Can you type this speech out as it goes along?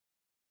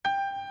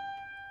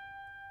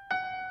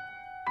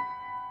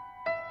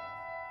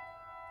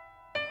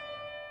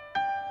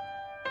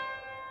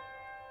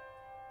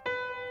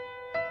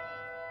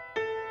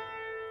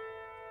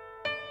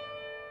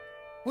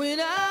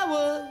When I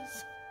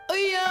was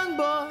a young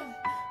boy,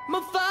 my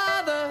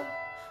father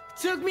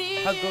took me.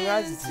 How's it going,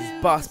 guys? This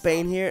is Boss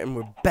Bane here, and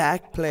we're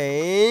back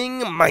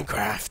playing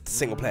Minecraft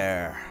single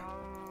player.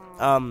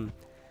 I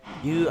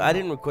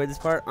didn't record this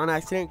part on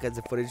accident because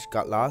the footage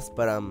got lost,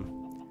 but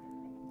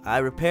I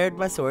repaired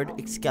my sword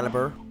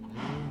Excalibur.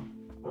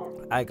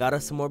 I got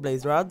us some more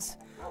blaze rods.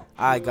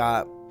 What did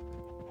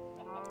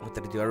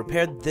I do? I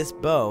repaired this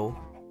bow.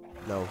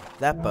 No,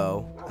 that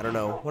bow. I don't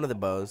know, one of the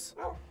bows.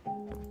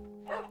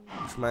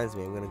 Which reminds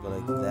me, I'm gonna go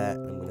like that.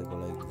 I'm gonna go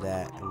like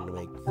that. I'm gonna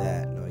make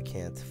that. No, I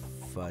can't.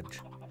 Fudge.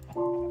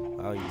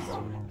 I'll use it.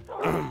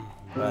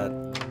 But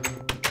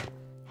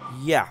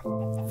yeah,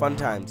 fun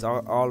times.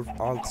 All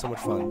so much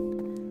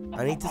fun.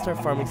 I need to start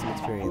farming some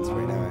experience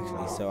right now,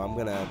 actually. So I'm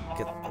gonna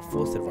get a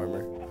full set of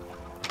armor.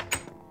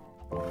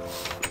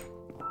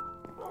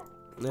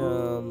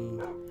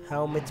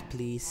 Helmet,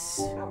 please.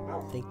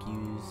 Thank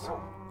yous.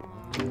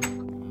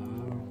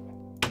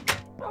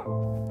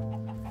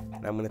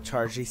 And I'm gonna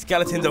charge these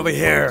skeletons over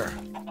here.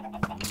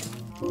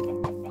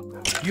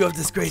 You have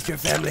disgraced your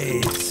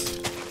families.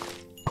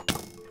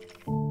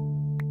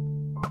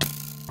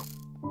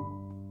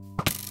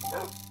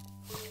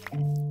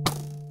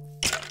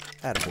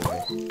 Attaboy.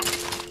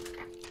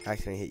 I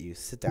accidentally hit you.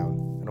 Sit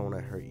down. I don't want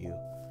to hurt you.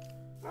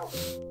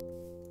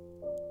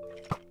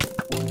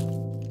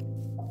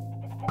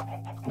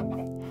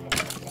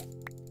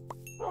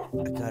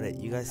 I got it.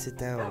 You guys sit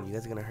down. You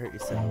guys are gonna hurt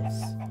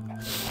yourselves.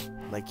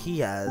 Like he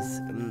has.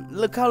 And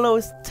look how low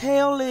his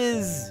tail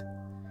is.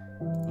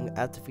 I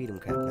have to feed him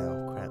crap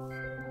now. Crap.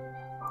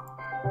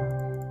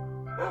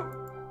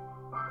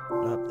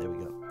 Oh, there we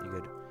go. You're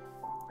good.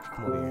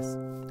 Come over here.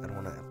 I don't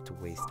want to have to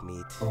waste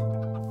meat.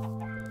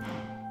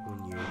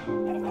 You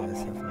guys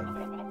have fun.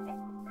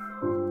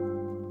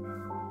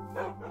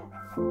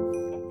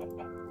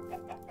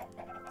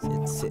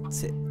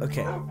 Sit.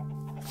 Okay.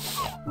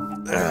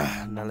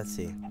 Now let's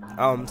see.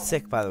 Oh, I'm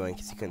sick, by the way, in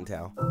case you couldn't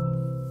tell.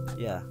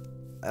 Yeah.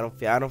 I'm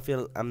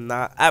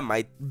not at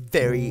my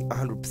very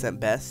 100%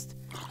 best,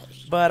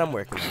 but I'm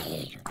working.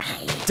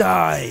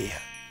 Die!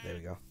 There we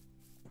go.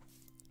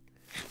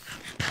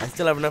 I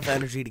still have enough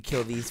energy to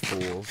kill these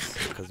fools,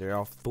 because they're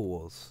all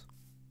fools.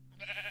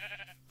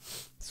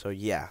 So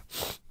yeah.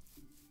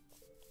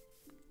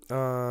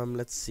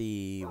 Let's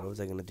see. What was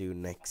I gonna do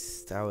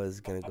next? I was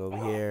gonna go over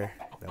here.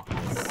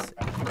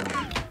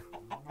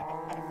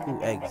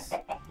 Ooh, eggs.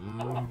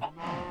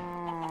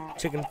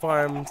 Chicken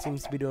farm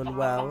seems to be doing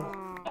well.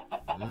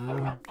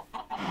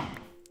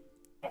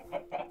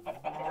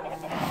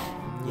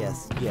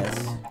 Yes.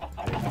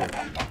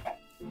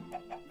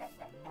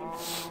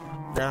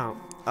 Now,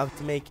 I have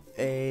to make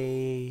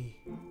a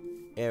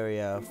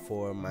area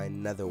for my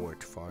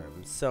netherwort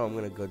farm. So I'm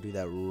gonna go do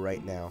that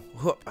right now.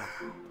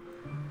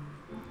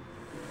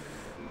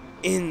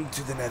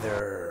 Into the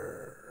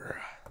nether.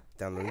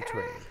 Downloading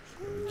terrain.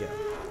 Here we go.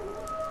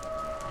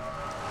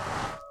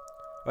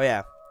 Oh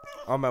yeah.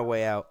 On my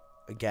way out,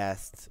 a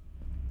ghast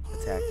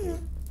attacked me.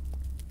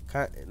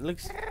 It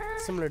looks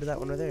similar to that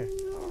one right there.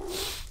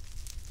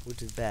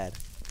 Which is bad,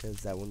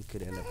 because that one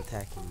could end up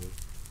attacking me.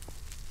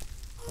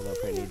 Although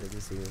apparently it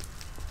doesn't see me.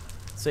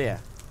 So yeah.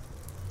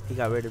 He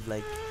got rid of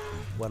like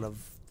one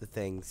of the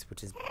things,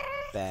 which is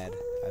bad,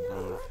 I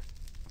believe.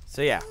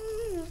 So yeah.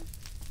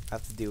 I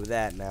have to deal with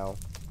that now.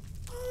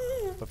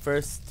 But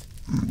first,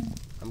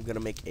 I'm gonna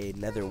make a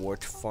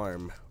netherwort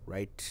farm,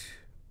 right?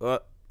 Oh,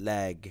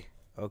 lag.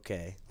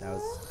 Okay, that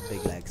was a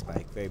big lag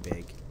spike, very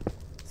big.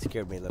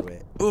 Scared me a little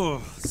bit.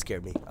 Ugh,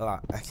 scared me a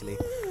lot, actually.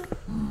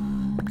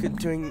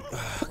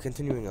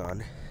 Continuing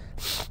on.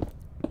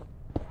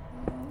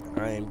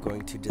 I am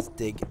going to just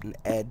dig an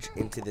edge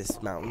into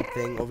this mountain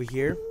thing over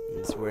here.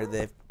 This is where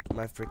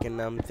my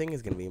freaking thing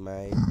is gonna be,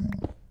 my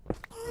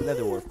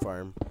netherwort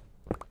farm.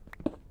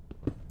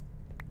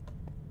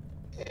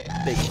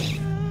 Big.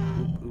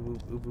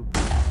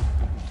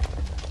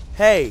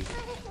 Hey,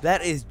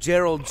 that is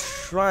Gerald's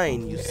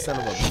shrine, you son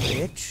of a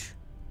bitch.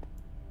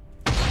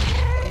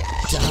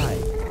 Die.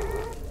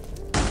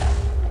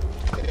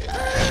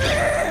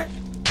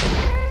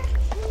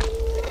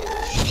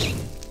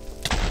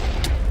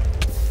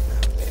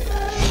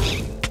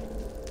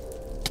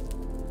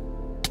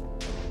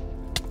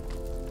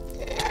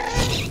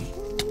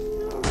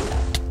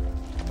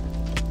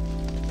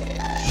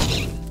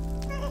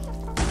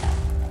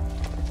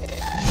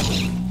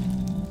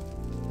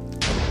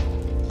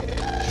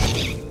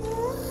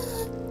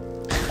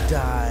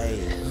 Die.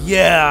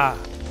 Yeah!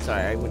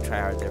 Sorry, I went try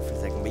hard there for a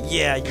second, but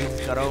yeah, you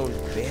just got owned,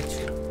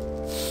 bitch.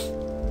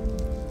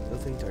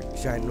 Those things are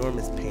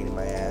ginormous pain in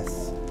my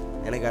ass.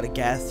 And I got a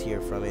ghast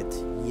here from it.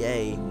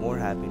 Yay, more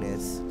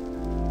happiness.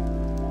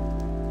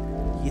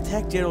 He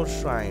attacked Gerald's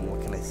shrine,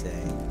 what can I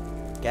say?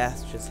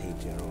 Ghast just hate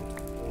Gerald.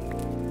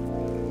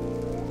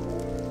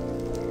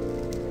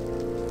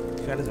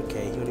 Shrine is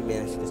okay, he only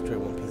managed to destroy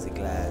one piece of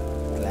glass.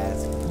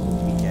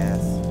 Weak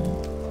ass.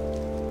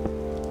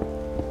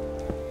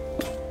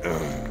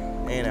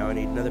 And now I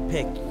need another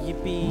pick.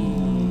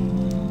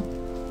 Yippee!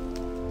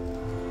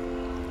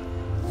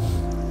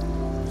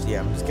 So yeah,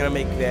 I'm just gonna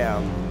make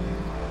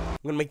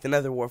gonna make the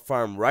nether wart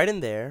farm right in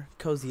there,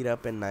 cozied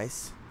up and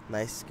nice,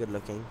 good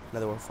looking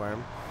nether wart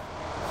farm.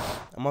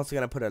 I'm also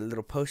gonna put a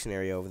little potion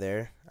area over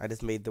there. I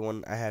just made the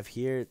one I have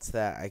here. It's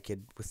that I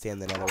could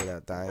withstand the nether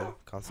without dying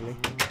constantly,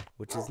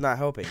 which is not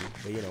helping,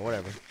 but you know,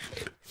 whatever.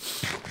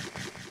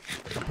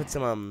 I'll put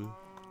some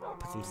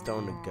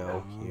stone to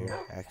go here.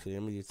 Actually,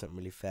 let me do something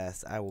really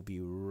fast. I will be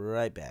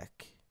right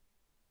back.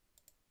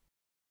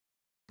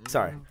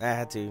 Sorry, I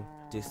had to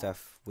do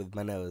stuff with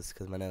my nose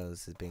because my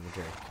nose is being a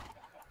jerk.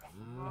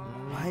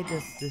 Why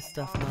does this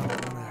stuff not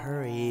want to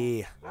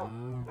hurry?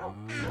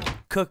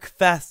 Cook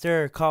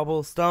faster,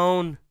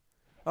 cobblestone.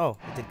 Oh,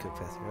 it did cook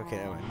faster. Okay,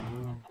 never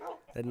mind.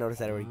 I didn't notice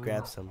that I already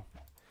grabbed some.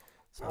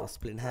 So I'll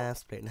split in half,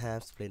 split in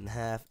half, split in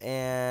half,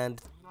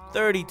 and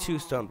 32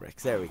 stone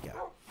bricks. There we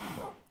go.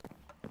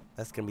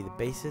 That's gonna be the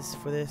basis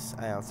for this.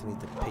 I also need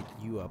to pick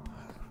you up.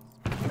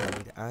 I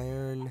need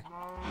iron.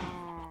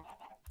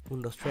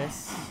 Uno, dos,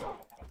 tres.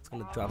 It's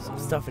gonna drop some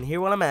stuff in here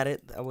while I'm at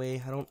it. That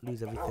way I don't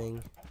lose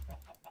everything.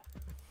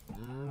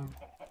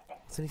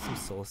 I need some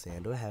soul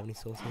sand. Do I have any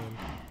soul sand?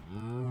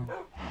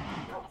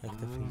 I can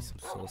definitely use some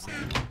soul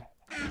sand.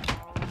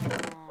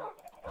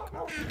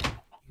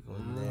 You go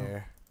in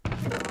there.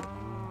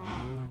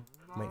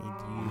 Might need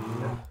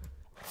you.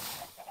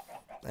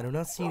 I do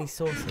not see any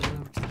soul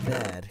sand, which is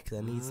bad, because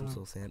I need some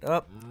soul sand.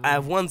 Oh, I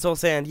have 1 soul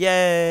sand. Yay!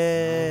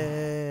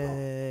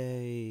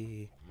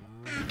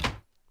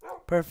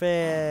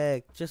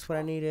 Perfect. Just what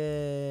I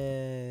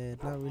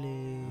needed. Not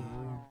really.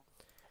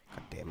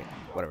 God damn it.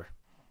 Whatever.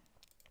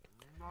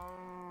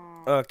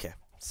 Okay,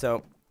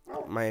 so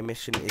my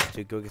mission is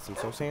to go get some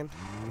soul sand.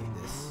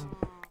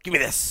 Give me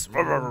this.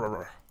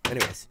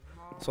 Anyways,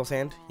 soul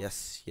sand.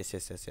 Yes.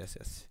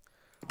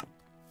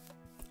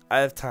 I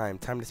have time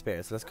to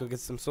spare. So let's go get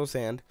some soul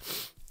sand.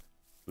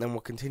 Then we'll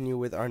continue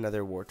with our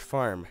nether wart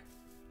farm.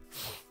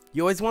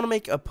 You always want to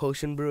make a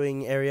potion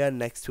brewing area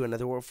next to a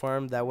nether wart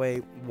farm. That way,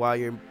 while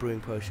you're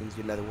brewing potions,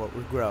 your nether wart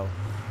will grow.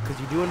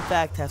 Because you do, in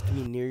fact, have to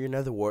be near your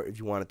nether wart if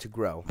you want it to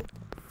grow.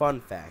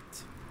 Fun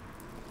fact.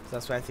 So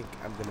that's why I think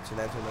I'm going to turn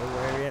that into another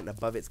area, and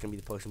above it's going to be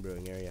the potion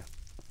brewing area.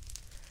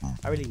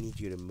 I really need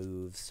you to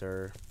move,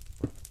 sir.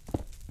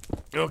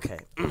 Okay.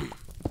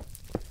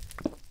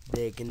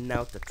 Digging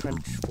out the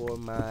trench for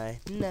my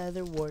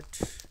nether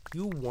wart.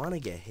 You want to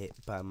get hit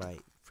by my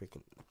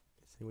freaking...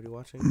 Is anybody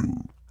watching?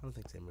 I don't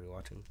think there's anybody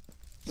watching.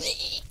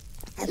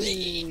 There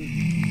you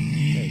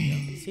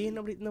go. See?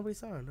 Nobody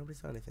saw it. Nobody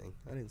saw anything.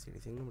 I didn't see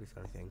anything. Nobody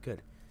saw anything.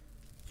 Good.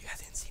 You guys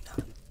didn't see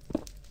nothing.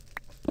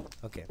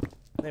 Okay.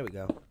 There we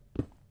go.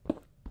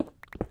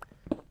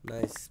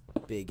 Nice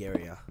big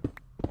area.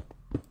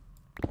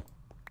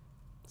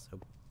 So,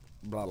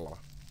 blah blah.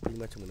 Pretty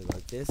much I'm gonna go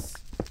like this.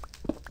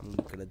 I'm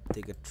gonna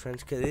dig a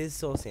trench because it is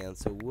soul sand,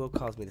 so it will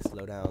cause me to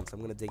slow down. So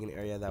I'm gonna dig an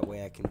area that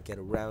way I can get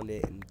around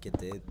it and get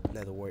the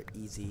nether wart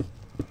easy.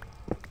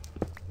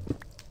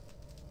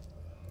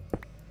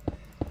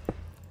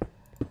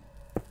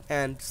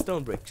 And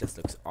stone brick just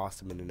looks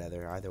awesome in the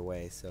nether either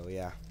way. So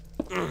yeah.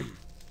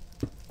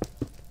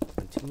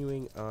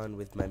 Continuing on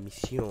with my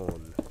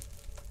mission.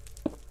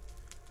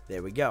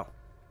 There we go.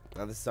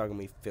 Now this is all gonna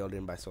be filled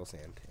in by soul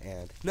sand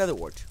and nether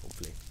wart,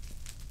 hopefully.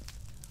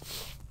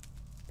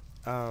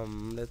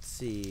 Let's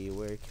see,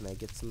 where can I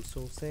get some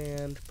soul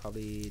sand?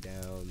 Probably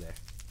down there.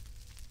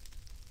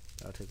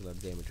 I'll take a lot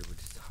of damage if we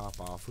just hop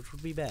off, which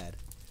would be bad.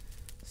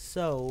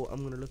 So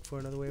I'm gonna look for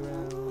another way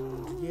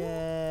around.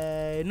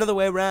 Yay! Another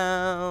way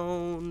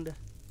around.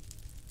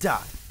 Die!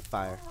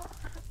 Fire.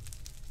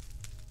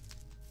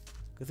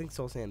 Good thing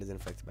soul sand isn't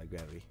affected by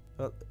gravity.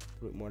 Oh, a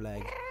bit more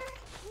lag.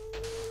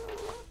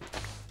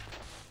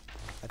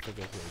 I think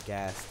I hear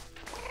gas.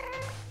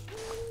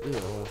 Ooh,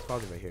 it's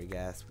probably right here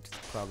gas, which is a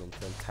problem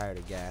because I'm tired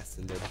of gas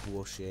and their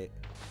bullshit.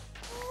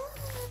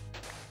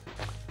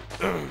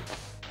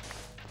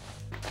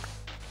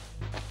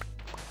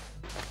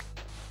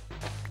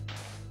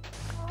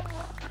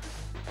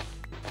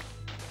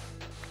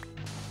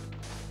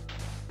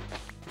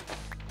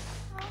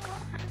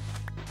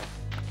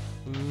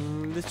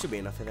 This should be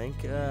enough, I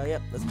think.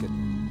 Yep, that's good.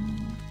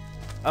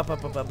 Up.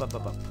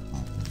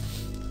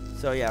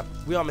 So yeah,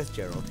 we all miss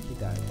Gerald. He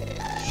died.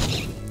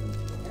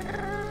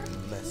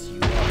 Mess you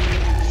up.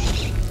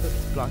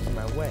 It's blocking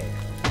my way.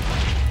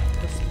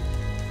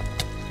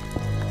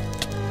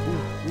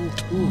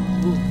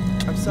 Ooh.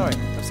 I'm sorry.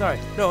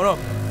 No.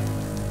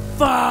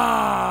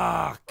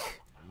 Fuck!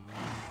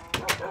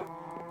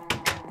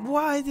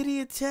 Why did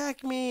he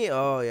attack me?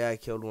 Oh yeah, I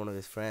killed one of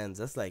his friends.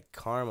 That's like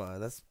karma.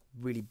 That's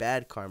really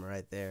bad karma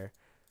right there.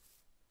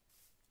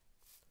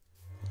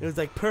 It was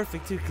like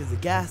perfect too because the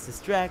gas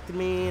distracted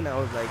me and I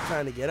was like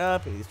trying to get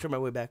up and he turned my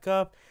way back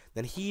up.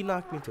 Then he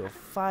knocked me into a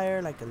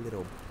fire like a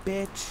little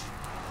bitch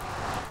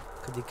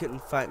because he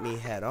couldn't fight me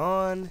head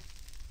on.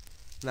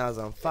 And I was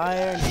on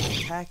fire and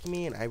he attacked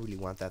me and I really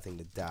want that thing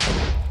to die.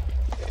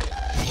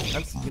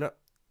 You know,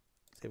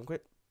 save him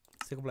quick.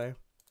 Single player.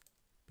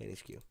 Main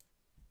HQ.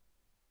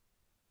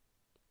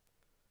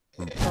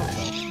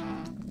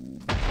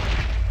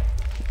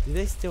 Do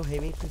they still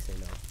hate me? Please say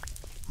no.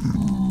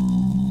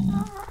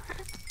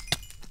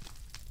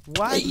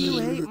 Why do you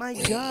hate my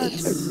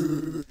guts?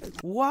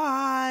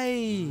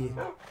 Why?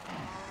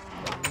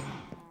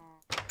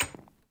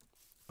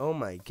 Oh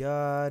my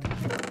god.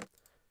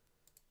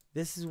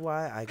 This is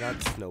why I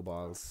got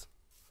snowballs.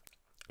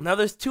 Now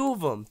there's 2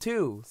 of them,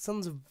 too.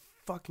 Sons of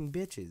fucking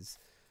bitches.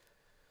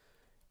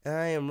 And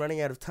I am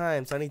running out of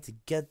time, so I need to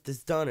get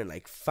this done in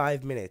like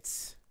 5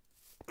 minutes.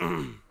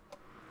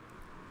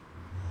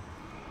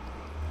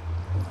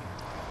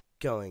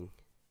 Going.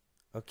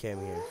 Okay, I'm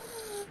here.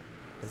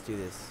 Let's do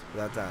this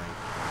without dying.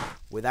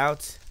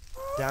 Without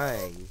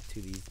dying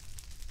to these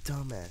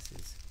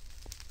dumbasses.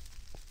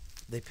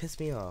 They piss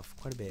me off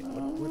quite a bit.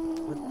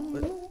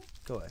 What?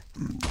 Go away.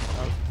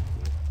 Oh.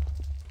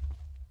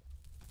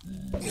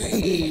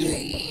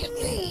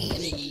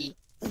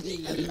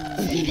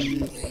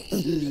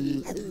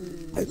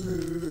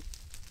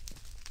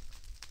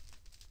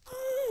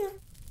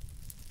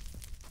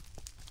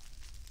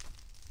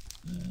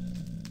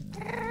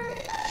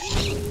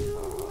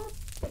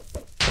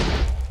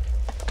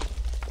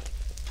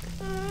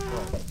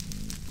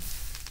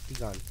 Be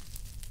gone.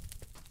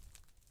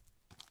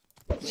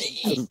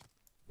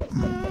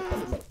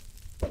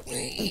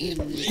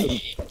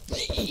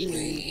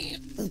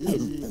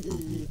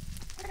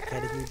 I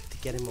just need to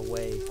get him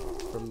away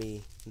from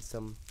me in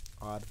some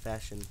odd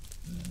fashion.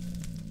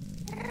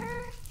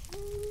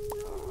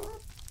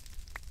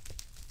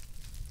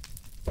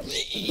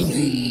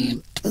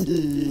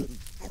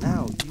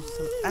 Ow, you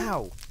some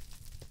ow!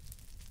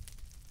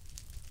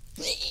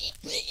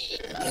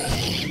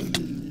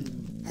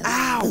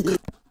 Ow! God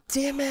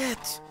damn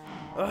it!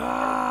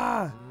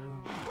 Ah!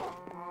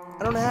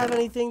 I don't have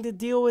anything to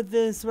deal with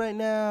this right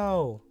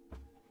now.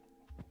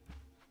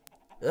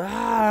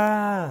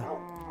 Ah!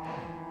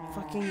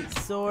 Fucking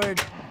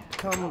sword,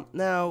 come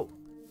now.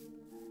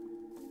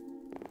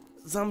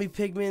 Zombie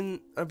pigmen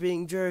are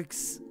being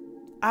jerks.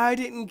 I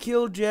didn't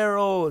kill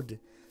Gerald.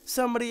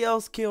 Somebody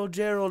else killed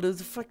Gerald. It was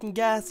the fucking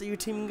gas that you're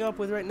teaming up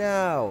with right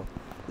now.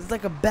 It's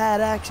like a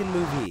bad action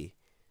movie.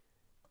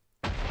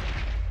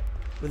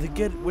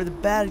 We're the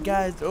bad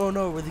guys. Oh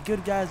no, we're the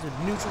good guys with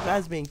neutral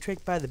guys being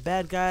tricked by the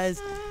bad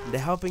guys into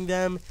helping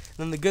them. And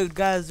then the good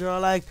guys are all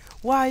like,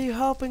 why are you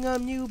helping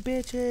them, you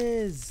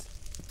bitches?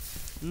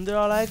 And they're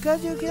all like,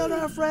 'cause you killed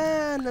our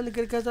friend. And the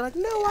good guys are like,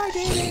 no, I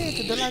didn't.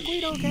 And they're like, we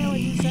don't care what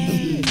you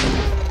say.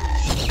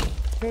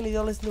 Apparently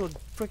they'll listen to a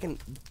freaking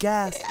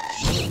gas.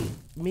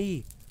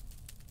 Me.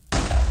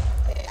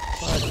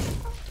 Fudge.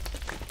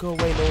 Go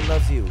away, no one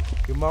loves you.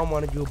 Your mom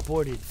wanted you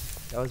aborted.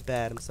 That was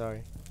bad, I'm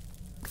sorry.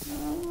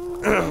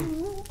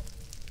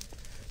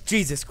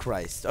 Jesus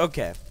Christ.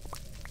 Okay.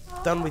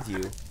 Done with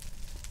you.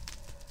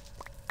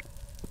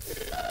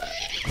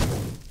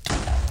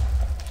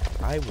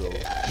 I will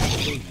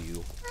kill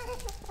you.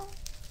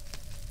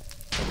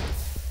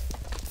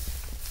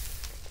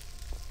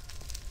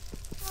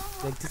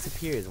 He like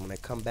disappears, and when I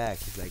come back,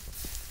 he's like,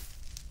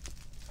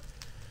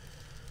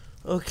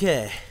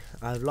 okay,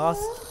 I've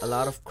lost a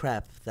lot of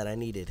crap that I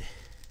needed.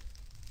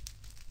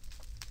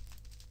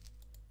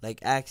 Like,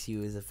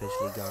 Axew is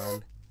officially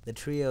gone. The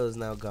trio is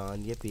now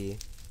gone. Yippee.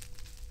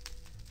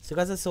 So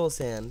got the soul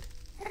sand.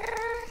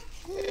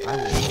 I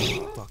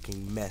will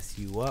fucking mess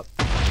you up.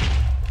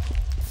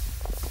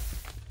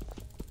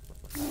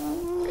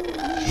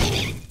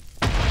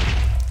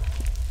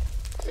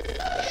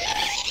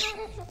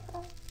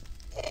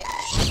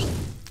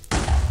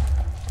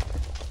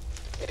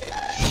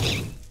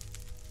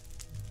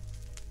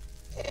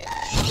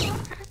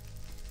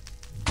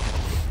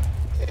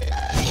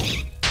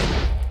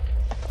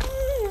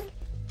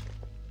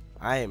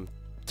 I am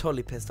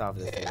totally pissed off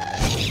at this thing right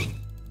now.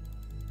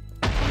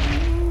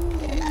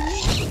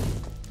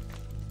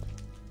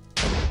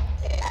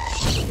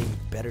 You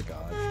better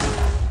dodge.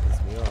 Piss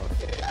me off.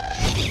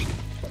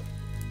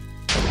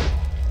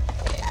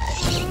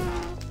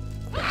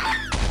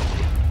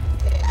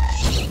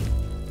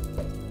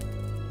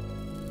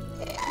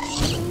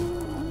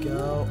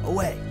 Go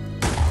away.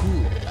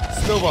 Ooh.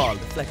 Snowball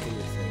deflecting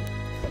this thing.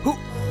 Ooh.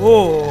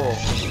 Oh.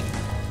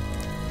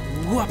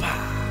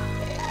 Whoopah.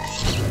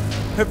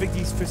 Perfect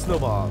use for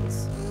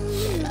snowballs.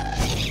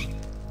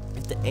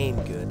 If the aim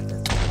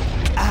good.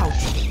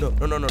 Ouch! No.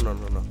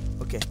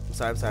 Okay, I'm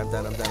sorry, I'm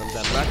done. I'm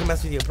not gonna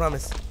mess with you, I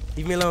promise.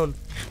 Leave me alone.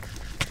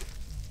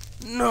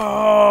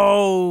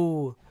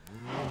 No!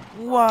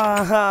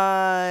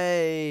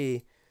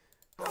 Why?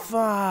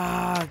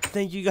 Fuck.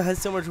 Thank you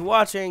guys so much for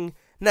watching.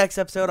 Next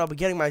episode, I'll be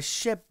getting my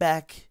ship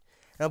back.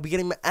 And I'll be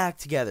getting my act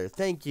together.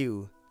 Thank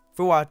you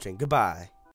for watching. Goodbye.